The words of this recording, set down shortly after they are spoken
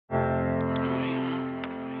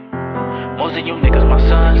Most of you niggas my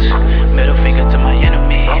sons. Middle finger to my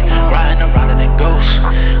enemy. Riding around in a ghost.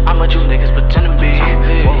 I'm what you niggas pretend to be.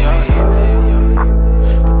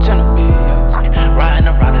 Pretend to be. Riding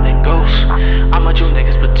around in a ghost. I'm what you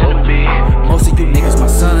niggas pretend to be. Most of you niggas my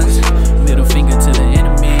sons. Middle finger to the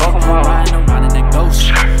enemy. Riding around in that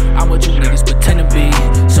ghost. I'm what you niggas pretend to be.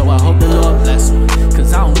 So I hope the Lord bless them,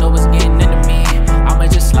 cause I don't know what's getting into me. I might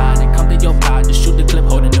just slide and come to your block to shoot the clip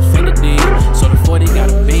holding the finger D. So the 40 got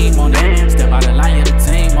a beam on it. Step out of line, yeah, the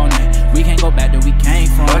team on it. We can't go back to we came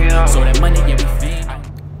from. So that money, yeah, we fiend.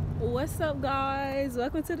 What's up, guys?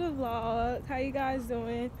 Welcome to the vlog. How you guys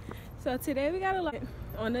doing? So today we got a lot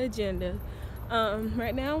on the agenda.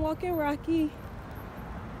 Right now I'm walking Rocky.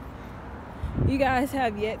 You guys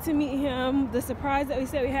have yet to meet him. The surprise that we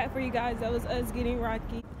said we had for you guys, that was us getting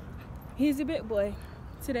Rocky. He's a big boy.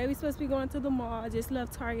 Today we supposed to be going to the mall. I just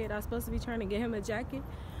left Target. I was supposed to be trying to get him a jacket,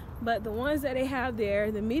 but the ones that they have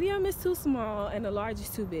there, the medium is too small and the large is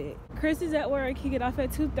too big. Chris is at work. He get off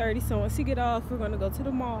at 2:30, so once he get off, we're gonna go to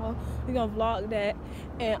the mall. We're gonna vlog that.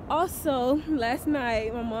 And also, last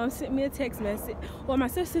night my mom sent me a text message, well, my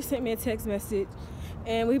sister sent me a text message,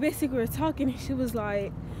 and we basically were talking, and she was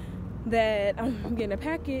like that I'm getting a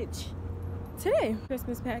package today,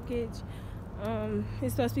 Christmas package.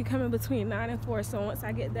 It's supposed to be coming between 9 and 4, so once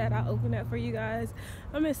I get that, I'll open that for you guys.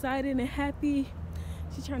 I'm excited and happy.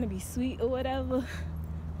 She's trying to be sweet or whatever.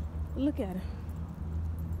 Look at her.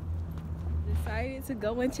 Decided to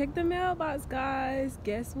go and check the mailbox, guys.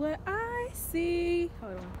 Guess what I see?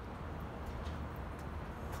 Hold on.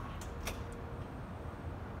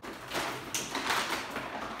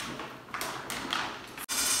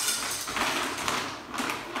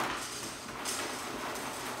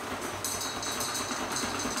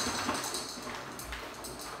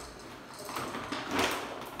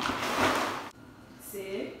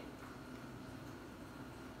 Sit.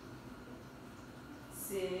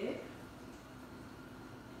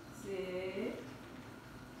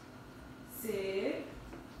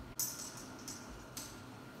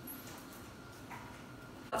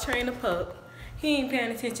 Train the pup. He ain't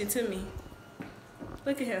paying attention to me.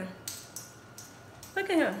 Look at him. Look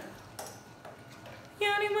at him. He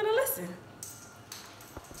don't even want to listen.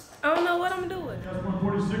 I don't know what I'm doing. That's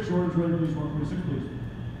 146. Orders ready, please. 146, please.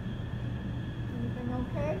 Everything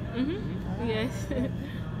okay? Mm-hmm. Yes.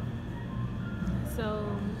 So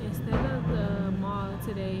instead of the mall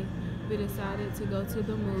today, we decided to go to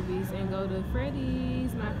the movies and go to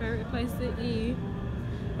Freddy's, my favorite place to eat.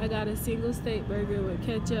 I got a single steak burger with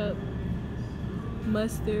ketchup,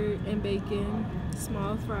 mustard, and bacon,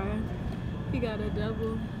 small fry. He got a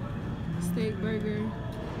double steak burger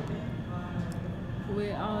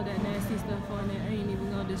with all that nasty stuff on it. I ain't even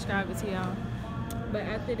gonna describe it to y'all. But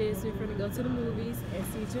after this, we're gonna go to the movies and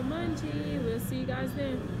see Jumanji. We'll see you guys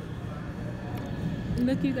then.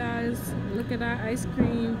 Look, you guys, look at our ice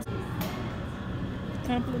cream.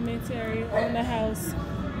 Complimentary on the house.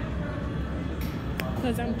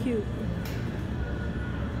 Because I'm cute.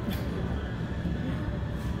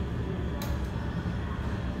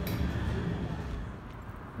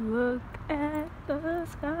 Look at the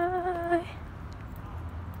sky.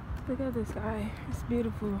 Look at the sky. It's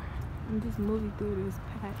beautiful. I'm just moving through this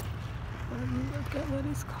pack. Let me look at what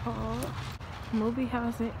it's called. Movie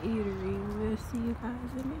house and eatery. We'll see you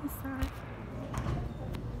guys in the inside.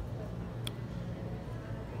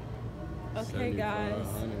 Okay, guys.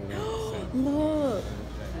 Look.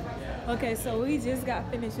 Okay, so we just got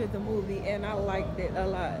finished with the movie and I liked it a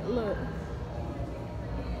lot. Look.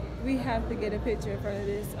 We have to get a picture in front of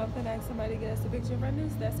this. I'm gonna ask somebody to get us a picture in front of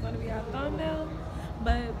this. That's gonna be our thumbnail.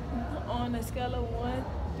 But on a scale of 1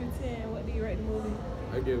 through 10, what do you rate the movie?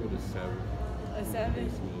 I give it a 7. A 7?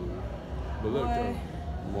 But look, though,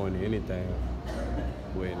 more than anything,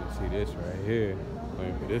 waiting to see this right here.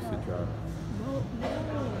 Waiting for this to drop.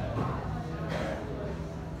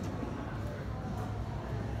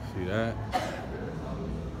 See that?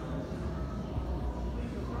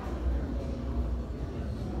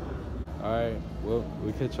 Alright, well,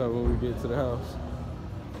 we'll catch up when we get to the house.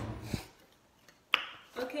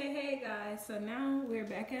 Okay, hey guys, so now we're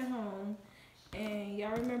back at home. And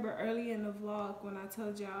y'all remember early in the vlog when I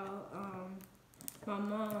told y'all my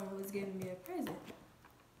mom was giving me a present.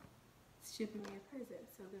 Shipping me a present.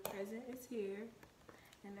 So the present is here.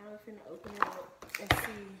 And now we're finna open it up and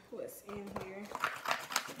see what's in here.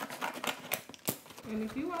 And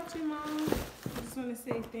if you're watching, Mom, I just want to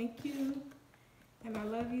say thank you. And I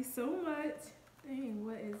love you so much. Dang,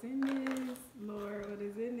 what is in this? Lord, what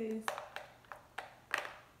is in this?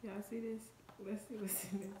 Y'all see this? Let's see what's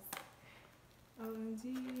in this.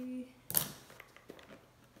 OMG.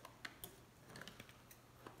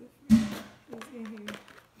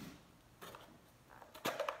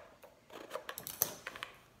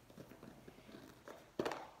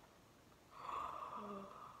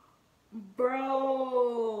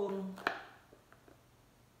 Bro.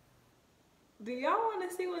 Do y'all want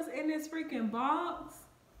to see what's in this freaking box?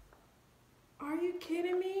 Are you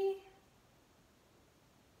kidding me?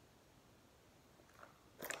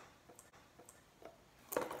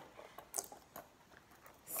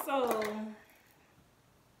 So,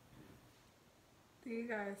 do you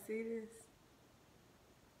guys see this?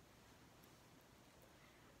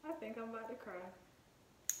 I think I'm about to cry.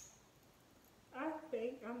 I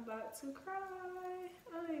think I'm about to cry.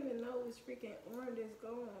 I don't even know which freaking orange is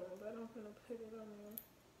going, but I'm gonna put it on there.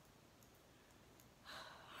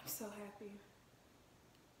 I'm so happy.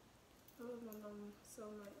 I love my mom so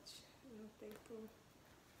much. I'm thankful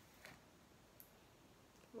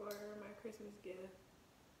for my Christmas gift.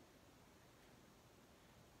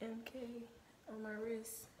 MK on my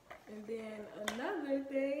wrist. And then another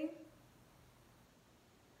thing.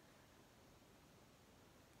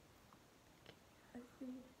 Let's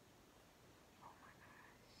see. Oh my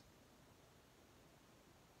gosh.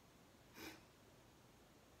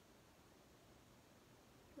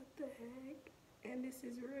 What the heck? And this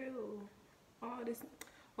is real. All this,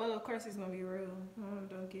 well, of course it's gonna be real.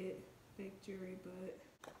 Don't get fake jewelry, but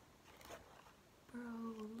bro,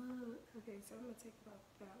 look. Okay, so I'm gonna take it off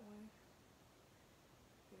that one.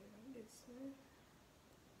 Yeah, this one.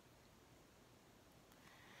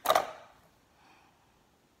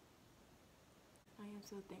 I am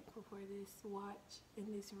so thankful for this watch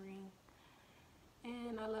and this ring,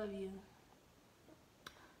 and I love you.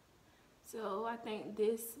 So I think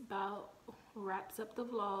this about wraps up the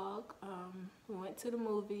vlog. We went to the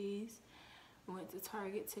movies. We went to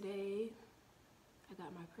Target today. I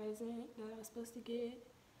got my present that I was supposed to get.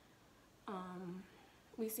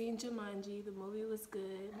 We seen Jumanji. The movie was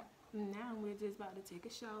good. Now we're just about to take a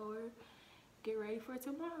shower, get ready for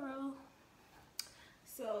tomorrow.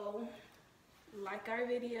 So, like our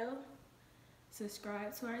video,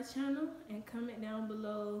 subscribe to our channel, and comment down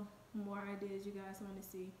below more ideas you guys want to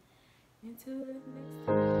see. Until next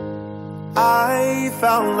time. I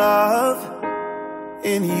found love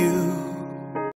in you.